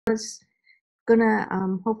was gonna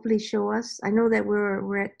hopefully show us. I know that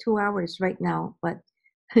we're at 2 hours right now, but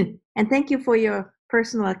and thank you for your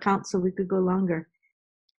personal account so we could go longer.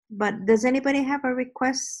 But does anybody have a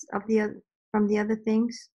request of from the other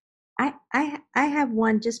things? I have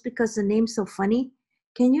one just because the name's so funny.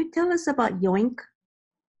 Can you tell us about Yoink?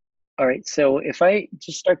 All right, so if I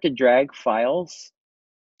just start to drag files,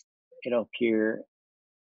 it'll appear.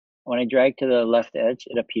 When I drag to the left edge,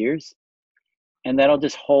 it appears, and that'll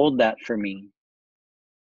just hold that for me.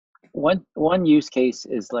 One use case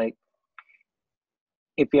is like,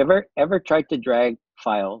 if you ever tried to drag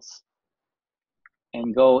files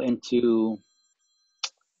and go into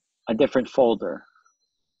a different folder,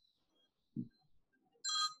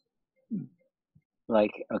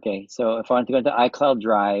 like, okay, so if I want to go into iCloud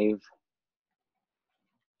Drive,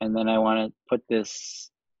 and then I want to put this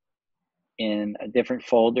in a different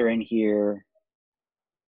folder in here,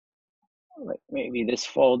 like maybe this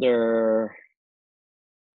folder,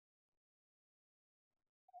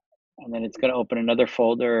 and then it's going to open another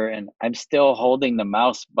folder, and I'm still holding the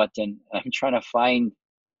mouse button. I'm trying to find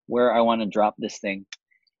where I want to drop this thing.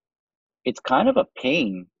 It's kind of a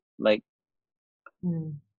pain, like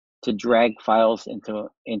to drag files into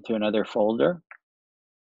another folder,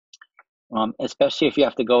 especially if you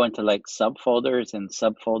have to go into like subfolders and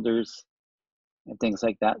subfolders and things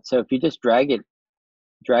like that. So if you just drag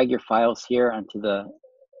your files here onto the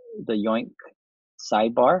Yoink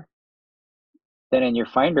sidebar, then in your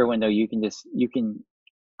Finder window you can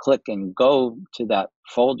click and go to that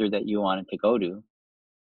folder that you wanted to go to.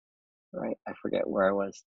 Right, I forget where I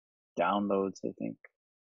was. Downloads, I think.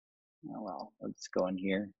 Oh well, let's go in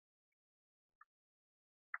here.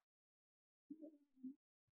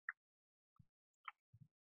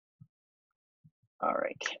 All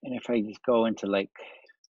right, and if I just go into like,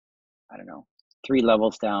 I don't know, 3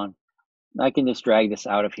 levels down, I can just drag this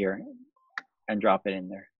out of here and drop it in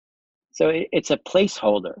there. So it's a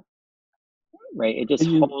placeholder, right? It just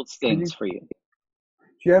holds things for you.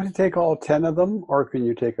 Do you have to take all 10 of them, or can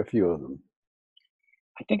you take a few of them?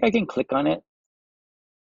 I think I can click on it.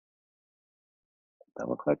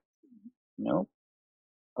 Double click. Nope.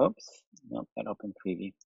 Oops. Nope, that opened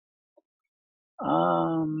preview.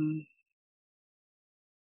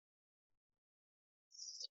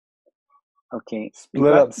 Okay.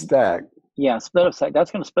 Split up stack. Yeah, split up stack.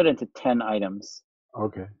 That's going to split into 10 items.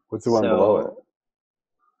 Okay. What's the one below it?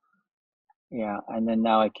 Yeah, and then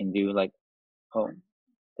now I can do like, oh,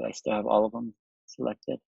 did I still have all of them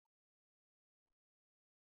selected?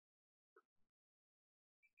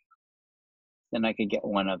 Then I could get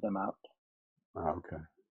one of them out. Okay.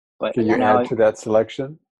 But can you add to that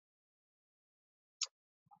selection?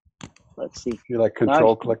 Let's see. You like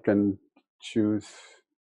control click and choose.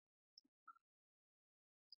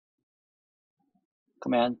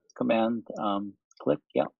 Command click.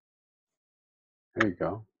 Yeah. There you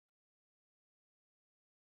go.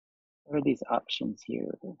 What are these options here?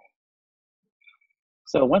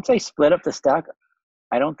 So once I split up the stack,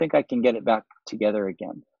 I don't think I can get it back together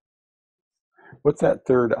again. What's that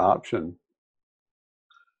third option?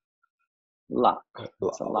 Lock.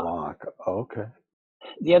 It's a lock. Okay.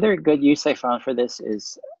 The other good use I found for this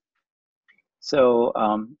is, so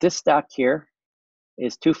this stack here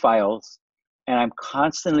is 2 files, and I'm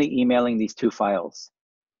constantly emailing these 2 files.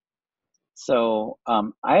 So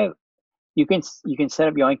you can set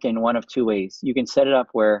up Yoink in one of 2 ways. You can set it up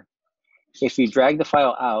where if you drag the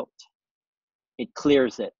file out, it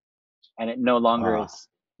clears it, and it no longer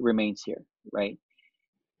remains here, right?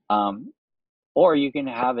 Or you can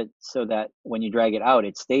have it so that when you drag it out,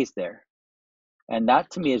 it stays there. And that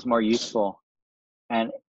to me is more useful.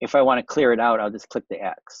 And if I want to clear it out, I'll just click the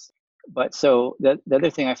X. But so the other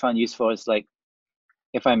thing I found useful is like,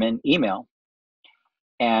 if I'm in email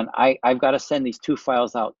and I've got to send these 2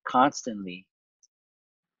 files out constantly,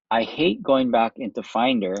 I hate going back into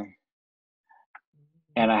Finder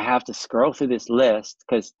and I have to scroll through this list,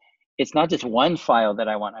 because it's not just 1 file that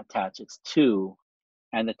I want to attach, it's 2.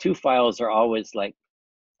 And the 2 files are always like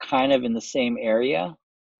kind of in the same area.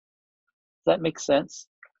 Does that make sense?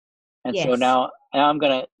 And yes. So now I'm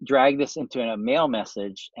going to drag this into a mail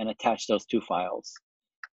message and attach those 2 files.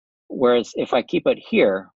 Whereas if I keep it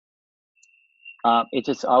here, it's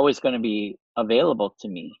just always going to be available to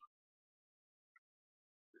me.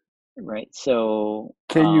 Right. So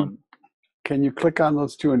can you click on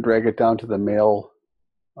those 2 and drag it down to the mail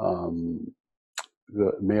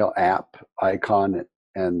app icon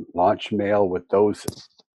and launch mail with those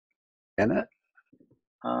in it?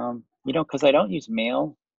 Because I don't use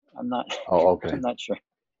mail, I'm not. Oh, okay. I'm not sure.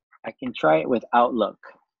 I can try it with Outlook,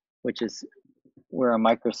 which is, we're a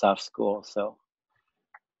Microsoft school, so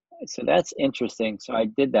So that's interesting. So I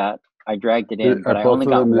did that. I dragged it in, but Are I both only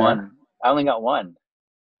of got them there? one. I only got one.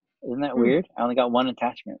 Isn't that weird? I only got one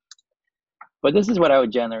attachment. But this is what I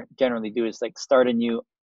would generally do, is like start a new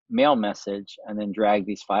mail message and then drag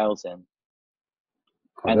these files in,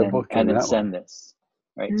 Oh, they both came that way. send this,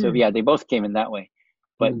 right? So yeah, they both came in that way,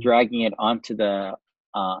 but dragging it onto the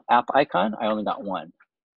app icon, I only got one.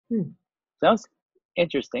 So that was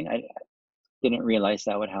interesting. I didn't realize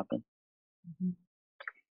that would happen.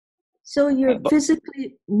 So you're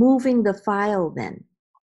physically moving the file then.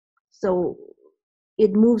 So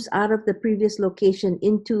it moves out of the previous location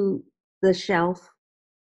into the shelf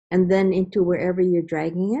and then into wherever you're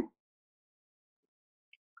dragging it?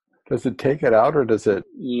 Does it take it out, or does it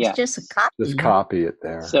Yes. It's just a copy. just copy it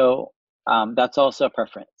there? So that's also a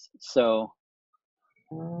preference. So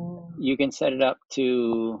you can set it up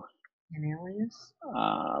to An alias?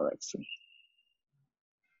 let's see.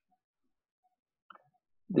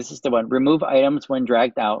 This is the one. Remove items when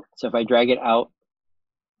dragged out. So if I drag it out,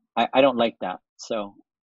 I don't like that. So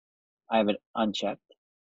I have it unchecked.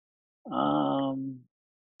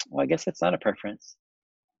 Well, I guess it's not a preference.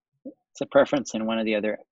 It's a preference in one of the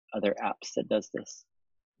other apps that does this.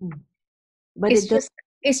 But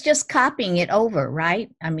it's just copying it over, right?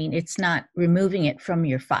 I mean, it's not removing it from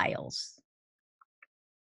your files.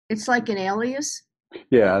 it's like an alias?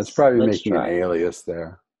 Yeah, it's probably Let's making try. an alias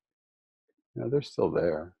there. Yeah, they're still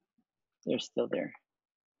there. They're still there.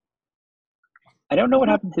 I don't know what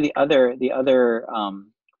happened to the other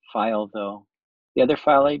file though. The other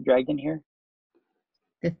file I dragged in here.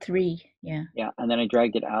 The 3, yeah. Yeah, and then I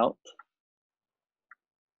dragged it out.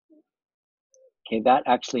 Okay, that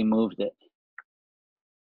actually moved it.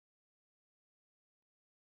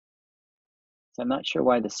 So I'm not sure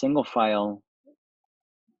why the single file.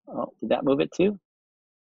 Oh, did that move it too?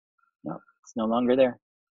 No, it's no longer there.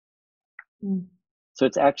 So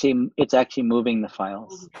it's actually moving the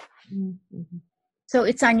files. So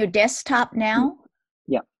it's on your desktop now?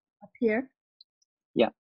 Yeah. Up here? Yeah.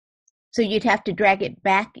 So you'd have to drag it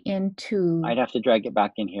back into... I'd have to drag it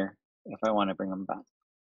back in here if I want to bring them back.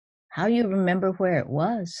 How you remember where it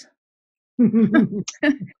was? You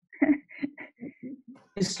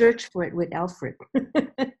search for it with Alfred.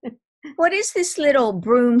 What is this little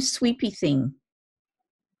broom sweepy thing?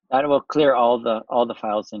 That will clear all the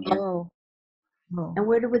files in here. Oh. And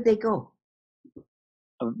where would they go?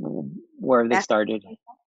 Where they started.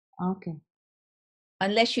 Okay.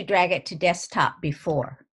 Unless you drag it to desktop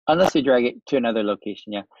before. Unless you drag it to another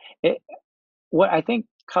location, yeah. What I think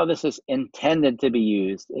how this is intended to be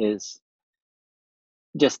used is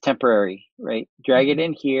just temporary, right? Drag it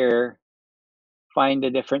in here, find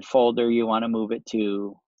a different folder you want to move it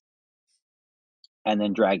to, and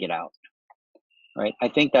then drag it out, right? I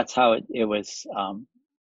think that's how it was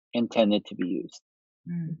intended to be used.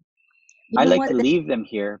 I like to leave them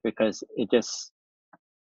here because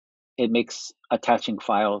it makes attaching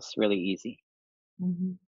files really easy.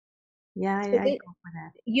 Yeah, I go for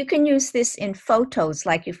that. You can use this in photos,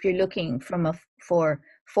 like if you're looking for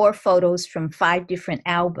 4 photos from 5 different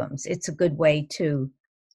albums. It's a good way to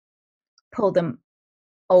pull them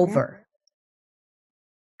over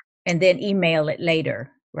and then email it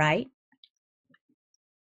later, right?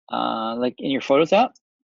 Like in your Photos app?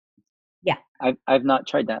 Yeah. I've not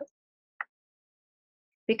tried that.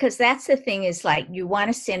 Because that's the thing, is like you want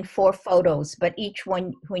to send 4 photos, but each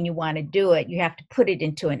one, when you want to do it, you have to put it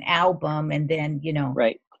into an album and then,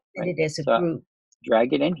 right. send it as a group.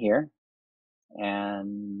 Drag it in here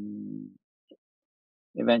and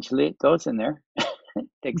eventually it goes in there. It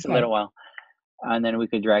takes a little while. And then we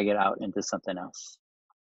could drag it out into something else.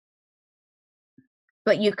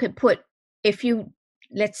 But you could put, if you,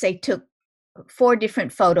 let's say, took 4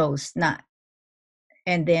 different photos,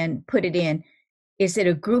 and then put it in, is it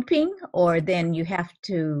a grouping, or then you have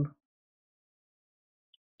to?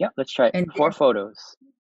 Yeah, let's try it. 4 photos.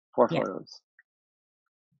 4 photos.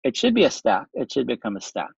 It should be a stack. It should become a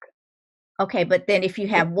stack. Okay, but then if you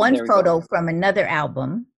have one photo from another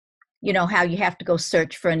album, you know how you have to go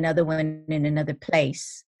search for another one in another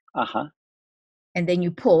place. And then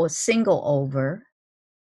you pull a single over.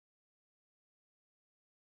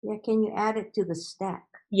 Yeah, can you add it to the stack?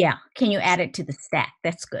 Yeah, can you add it to the stack?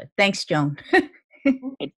 That's good. Thanks, Joan.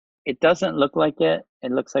 It doesn't look like it.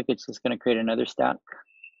 It looks like it's just going to create another stack.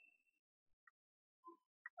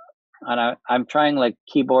 And I'm trying like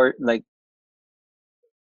keyboard, like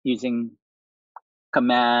using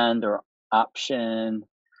Command or Option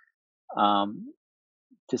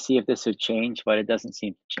to see if this would change, but it doesn't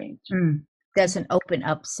seem to change. Doesn't open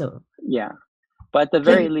up, so. Yeah, but at the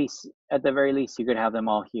very least, you could have them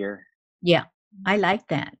all here. Yeah, I like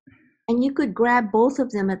that. And you could grab both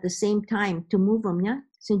of them at the same time to move them, yeah?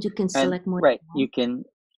 Since you can And select more. right, than one. you can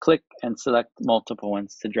click and select multiple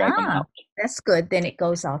ones to drag them Ah, out. that's good. Then it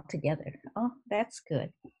goes all together. Oh, that's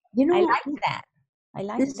good. You know, I like that. I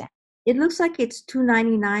like this, that. it looks like it's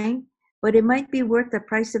 $2.99, but it might be worth the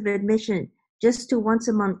price of admission just to once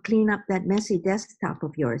a month clean up that messy desktop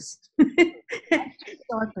of yours.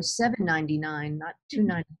 Start for $7.99, not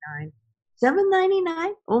 $2.99.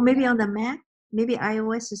 $7.99? Oh, maybe on the Mac? Maybe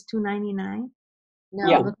iOS is $2.99. No,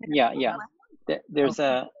 Yeah, look at yeah. There's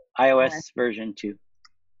a iOS version too.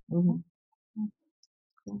 Mhm.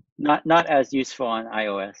 Not as useful on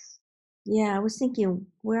iOS. Yeah, I was thinking,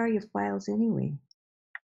 where are your files anyway?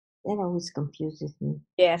 That always confuses me.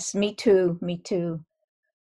 Yes, me too. Me too.